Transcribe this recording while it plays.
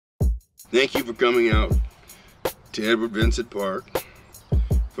Thank you for coming out to Edward Vincent Park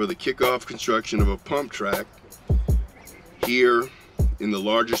for the kickoff construction of a pump track here in the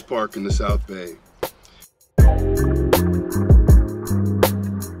largest park in the South Bay.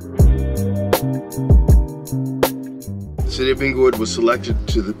 The City of Inglewood was selected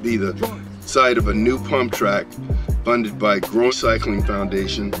to be the site of a new pump track funded by Growing Cycling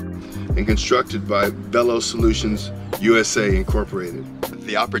Foundation and constructed by Velo Solutions USA Incorporated.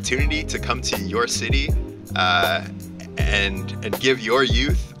 The opportunity to come to your city and give your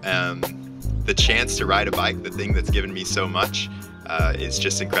youth the chance to ride a bike, the thing that's given me so much, is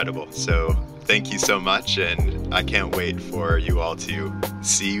just incredible. So thank you so much, and I can't wait for you all to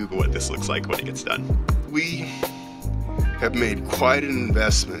see what this looks like when it gets done. We have made quite an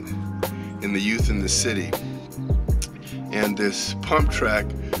investment in the youth in the city, and this pump track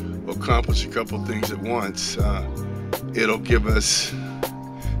will accomplish a couple things at once. It'll give us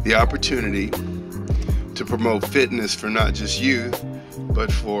the opportunity to promote fitness for not just youth,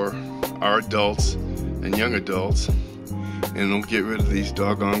 but for our adults and young adults, and it'll get rid of these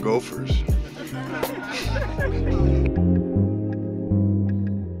doggone gophers.